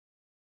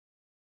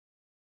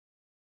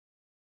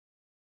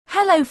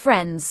Hello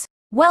friends,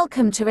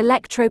 welcome to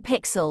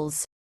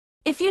Electropixels.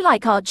 If you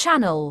like our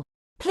channel,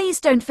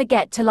 please don't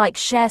forget to like,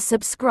 share,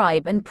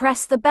 subscribe and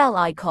press the bell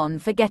icon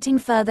for getting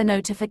further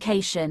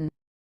notification.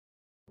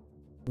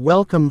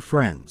 Welcome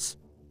friends.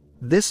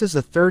 This is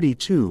a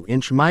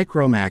 32-inch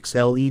Micromax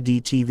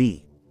LED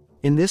TV.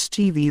 In this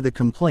TV the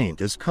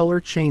complaint is color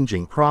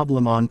changing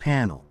problem on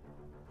panel.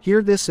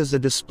 Here this is a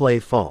display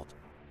fault.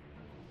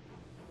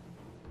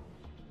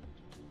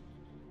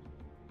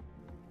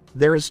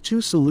 There is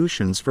two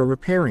solutions for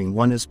repairing.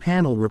 One is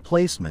panel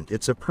replacement.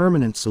 It's a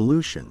permanent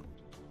solution.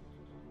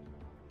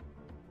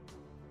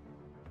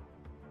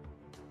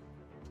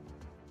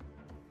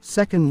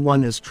 Second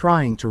one is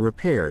trying to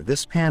repair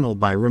this panel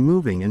by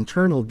removing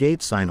internal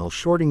gate signal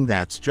shorting.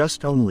 That's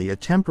just only a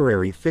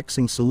temporary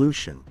fixing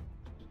solution.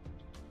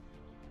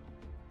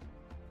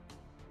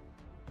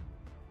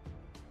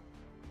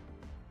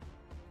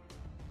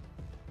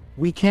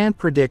 We can't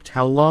predict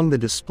how long the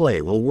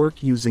display will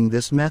work using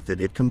this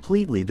method. It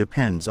completely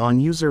depends on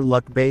user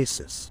luck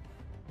basis.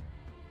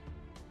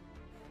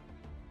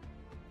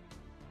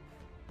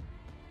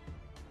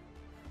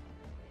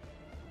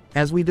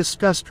 As we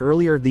discussed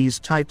earlier, these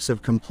types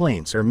of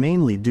complaints are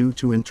mainly due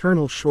to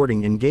internal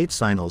shorting in gate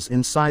signals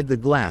inside the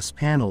glass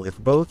panel. If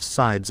both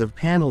sides of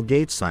panel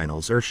gate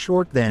signals are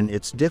short, then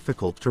it's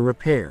difficult to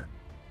repair.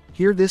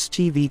 Here this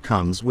TV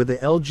comes with a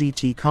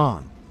LG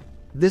con.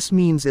 This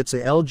means it's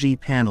a LG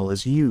panel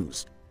is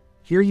used.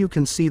 Here you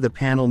can see the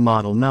panel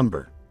model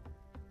number.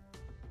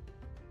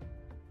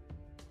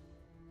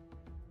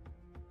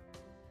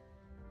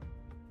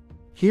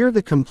 Here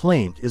the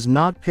complaint is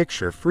not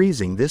picture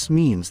freezing. This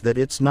means that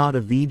it's not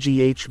a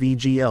Vgh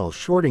Vgl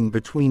shorting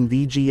between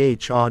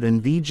Vgh odd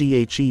and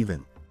Vgh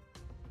even.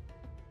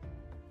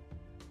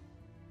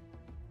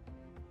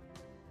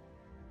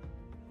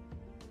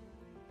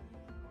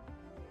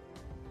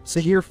 So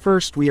here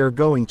first we are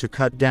going to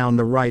cut down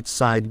the right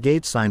side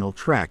gate signal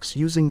tracks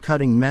using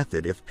cutting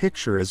method. If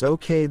picture is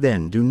okay,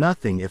 then do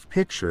nothing. If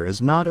picture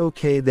is not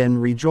okay, then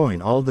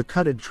rejoin all the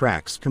cutted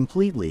tracks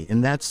completely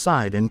in that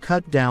side and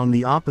cut down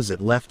the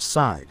opposite left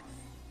side.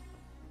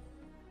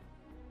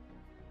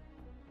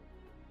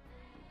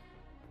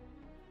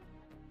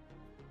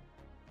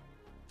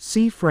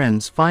 See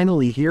friends,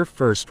 finally here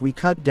first we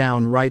cut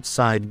down right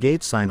side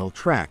gate signal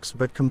tracks,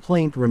 but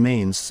complaint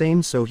remains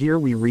same, so here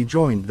we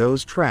rejoined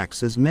those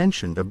tracks as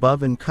mentioned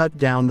above and cut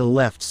down the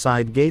left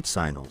side gate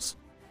signals.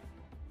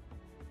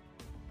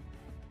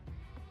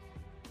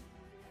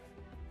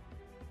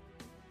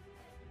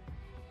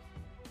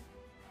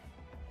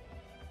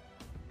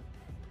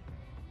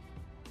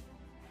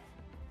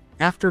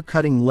 After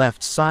cutting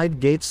left side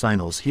gate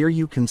signals, here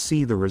you can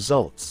see the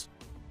results.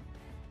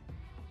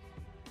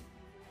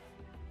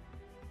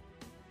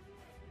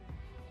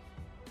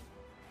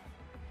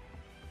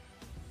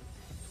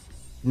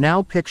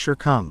 Now picture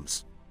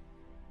comes.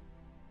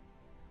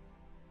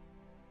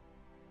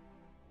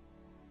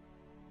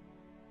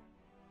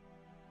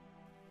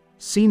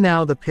 See,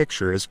 now the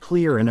picture is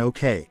clear and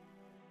okay.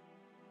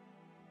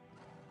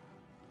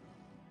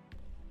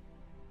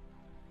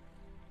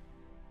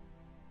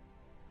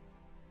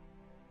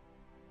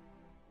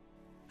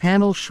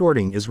 Panel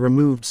shorting is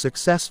removed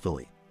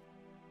successfully.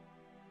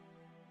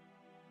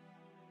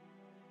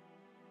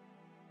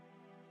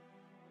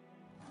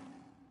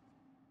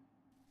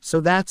 So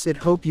that's it.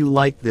 Hope you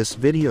liked this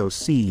video.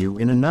 See you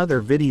in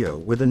another video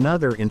with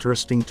another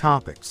interesting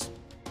topics.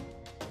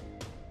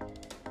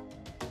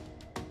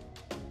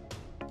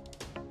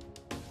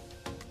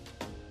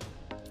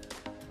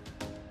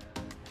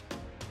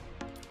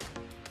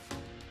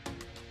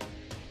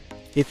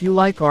 If you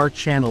like our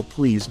channel,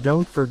 please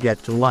don't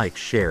forget to like,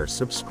 share,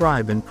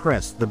 subscribe and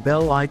press the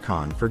bell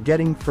icon for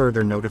getting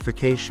further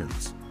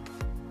notifications.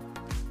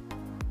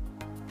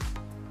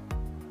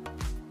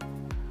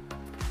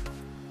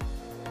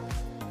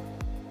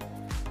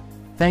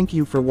 Thank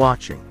you for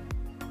watching.